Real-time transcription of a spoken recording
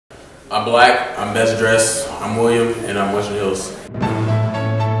I'm black, I'm best dressed, I'm William, and I'm Western Hills.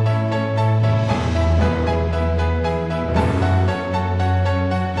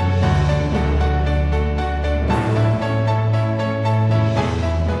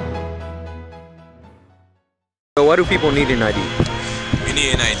 So why do people need an ID? You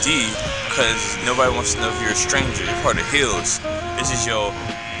need an ID because nobody wants to know if you're a stranger. You're part of Hills. This is your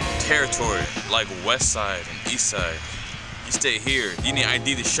territory, like West Side and East Side. You stay here. You need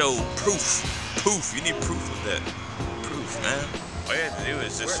ID to show proof. Proof. You need proof of that. Proof, man. All you have to do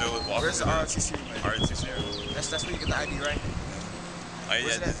is just show it. Where's the ROTC? ROTC. That's where you get the ID, right? Oh, yeah.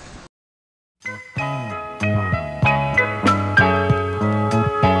 Where's that?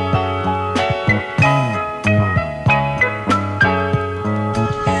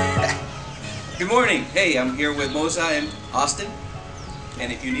 Good morning. Hey, I'm here with Moza and Austin.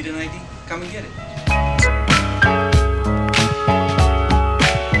 And if you need an ID, come and get it.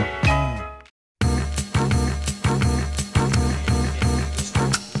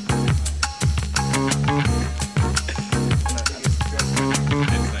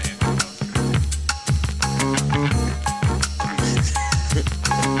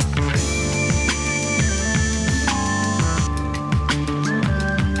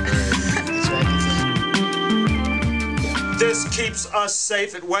 This keeps us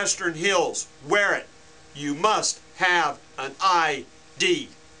safe at Western Hills. Wear it. You must have an ID.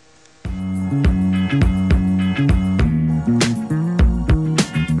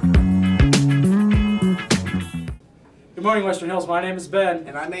 Good morning, Western Hills. My name is Ben.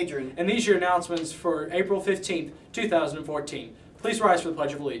 And I'm Adrian. And these are your announcements for April 15th, 2014. Please rise for the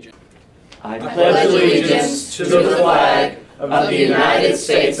Pledge of Allegiance. I pledge allegiance to the flag of the United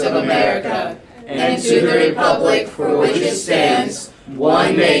States of America and to the republic for which it stands,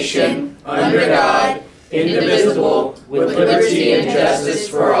 one nation, under God, indivisible, with liberty and justice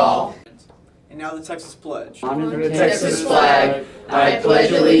for all. And now the Texas Pledge. Under the Texas flag, I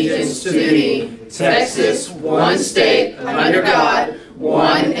pledge allegiance to thee, Texas, one state, under God,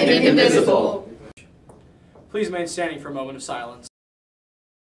 one and indivisible. Please remain standing for a moment of silence.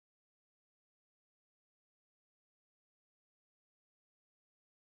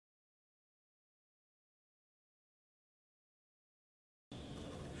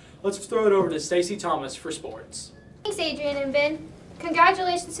 Let's throw it over to Stacy Thomas for sports. Thanks, Adrian and Ben.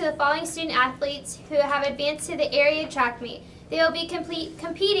 Congratulations to the following student athletes who have advanced to the area track meet. They will be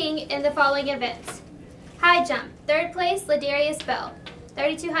competing in the following events. High jump, third place, Ladarius Bell,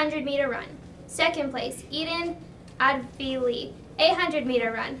 3,200 meter run. Second place, Eden Advili, 800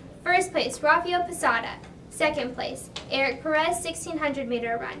 meter run. First place, Rafael Posada. Second place, Eric Perez, 1,600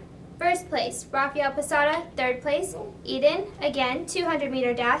 meter run. First place, Rafael Posada. Third place, Eden, again, 200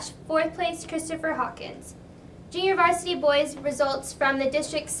 meter dash. Fourth place, Christopher Hawkins. Junior varsity boys results from the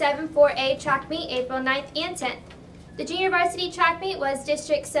District 7-4A track meet April 9th and 10th. The junior varsity track meet was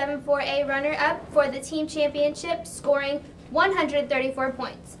District 7-4A runner-up for the team championship, scoring 134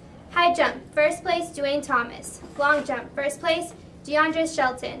 points. High jump, first place, Dwayne Thomas. Long jump, first place, DeAndre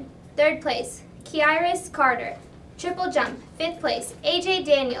Shelton. Third place, Kiaris Carter. Triple jump, fifth place, AJ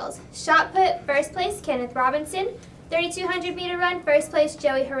Daniels. Shot put, first place, Kenneth Robinson. 3,200 meter run, first place,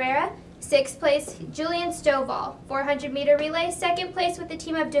 Joey Herrera. Sixth place, Julian Stovall. 400 meter relay, second place with the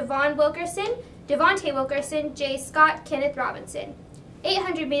team of Devontae Wilkerson, Jay Scott, Kenneth Robinson.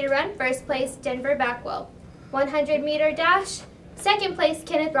 800 meter run, first place, Denver Backwell. 100 meter dash, second place,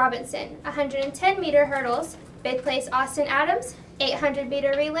 Kenneth Robinson. 110 meter hurdles, fifth place, Austin Adams. 800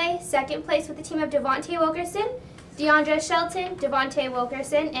 meter relay, second place with the team of Devontae Wilkerson, DeAndre Shelton, Devontae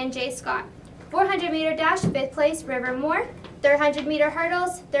Wilkerson, and Jay Scott. 400 meter dash, fifth place, River Moore. 300 meter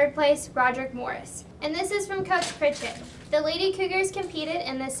hurdles, third place, Roderick Morris. And this is from Coach Pritchett. The Lady Cougars competed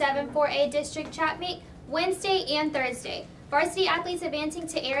in the 7-4A district track meet Wednesday and Thursday. Varsity athletes advancing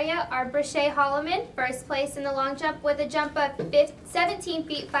to area are Brashay Holloman, first place in the long jump with a jump of 17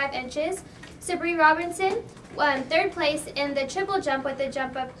 feet 5 inches. Sabri Robinson, third place in the triple jump with a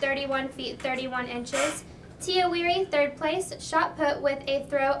jump of 31 feet 31 inches. Tia Weary, third place, shot put with a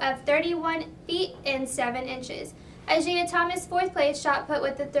throw of 31 feet and 7 inches. Ajita Thomas, fourth place, shot put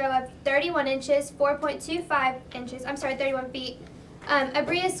with a throw of 31 inches, 4.25 inches, 31 feet.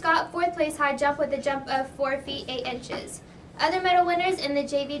 Abria Scott, fourth place, high jump with a jump of 4 feet 8 inches. Other medal winners in the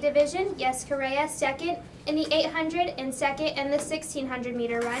JV division, Yes Correa, second in the 800 and second in the 1,600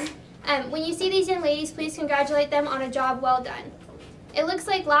 meter run. When you see these young ladies, please congratulate them on a job well done. It looks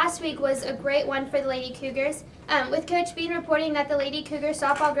like last week was a great one for the Lady Cougars, with Coach Bean reporting that the Lady Cougar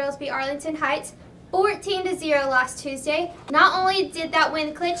softball girls beat Arlington Heights 14-0 last Tuesday. Not only did that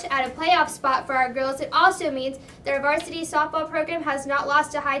win clinch at a playoff spot for our girls, it also means their varsity softball program has not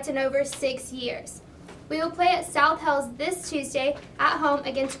lost a Heights in over 6 years. We will play at South Hills this Tuesday at home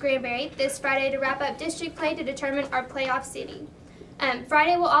against Granbury, this Friday to wrap up district play to determine our playoff seeding.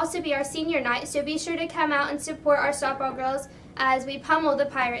 Friday will also be our senior night, so be sure to come out and support our softball girls as we pummel the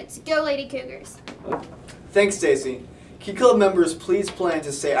Pirates. Go Lady Cougars! Thanks, Stacy. Key Club members, please plan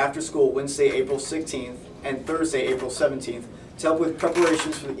to stay after school Wednesday, April 16th and Thursday, April 17th to help with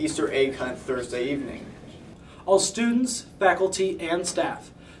preparations for the Easter egg hunt Thursday evening. All students, faculty, and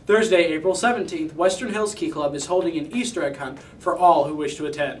staff. Thursday, April 17th, Western Hills Key Club is holding an Easter egg hunt for all who wish to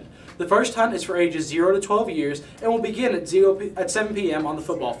attend. The first hunt is for ages 0 to 12 years and will begin at 7 p.m. on the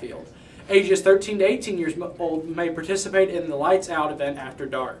football field. Ages 13 to 18 years old may participate in the Lights Out event after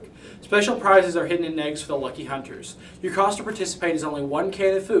dark. Special prizes are hidden in eggs for the lucky hunters. Your cost to participate is only 1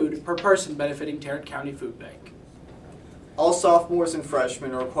 can of food per person benefiting Tarrant County Food Bank. All sophomores and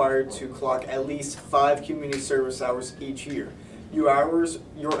freshmen are required to clock at least 5 community service hours each year. Your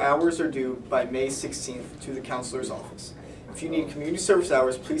hours are due by May 16th to the counselor's office. If you need community service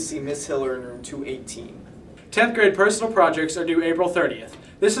hours, please see Ms. Hiller in room 218. 10th grade personal projects are due April 30th.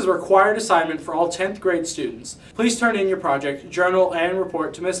 This is a required assignment for all 10th grade students. Please turn in your project, journal, and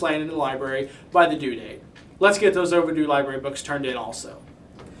report to Ms. Lane in the library by the due date. Let's get those overdue library books turned in also.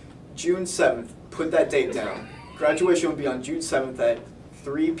 June 7th, put that date down. Graduation will be on June 7th at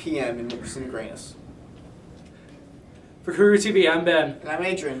 3 p.m. in Nicholson Grannis. For Cougar TV, I'm Ben. And I'm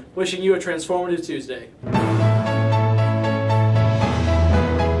Adrian. Wishing you a transformative Tuesday.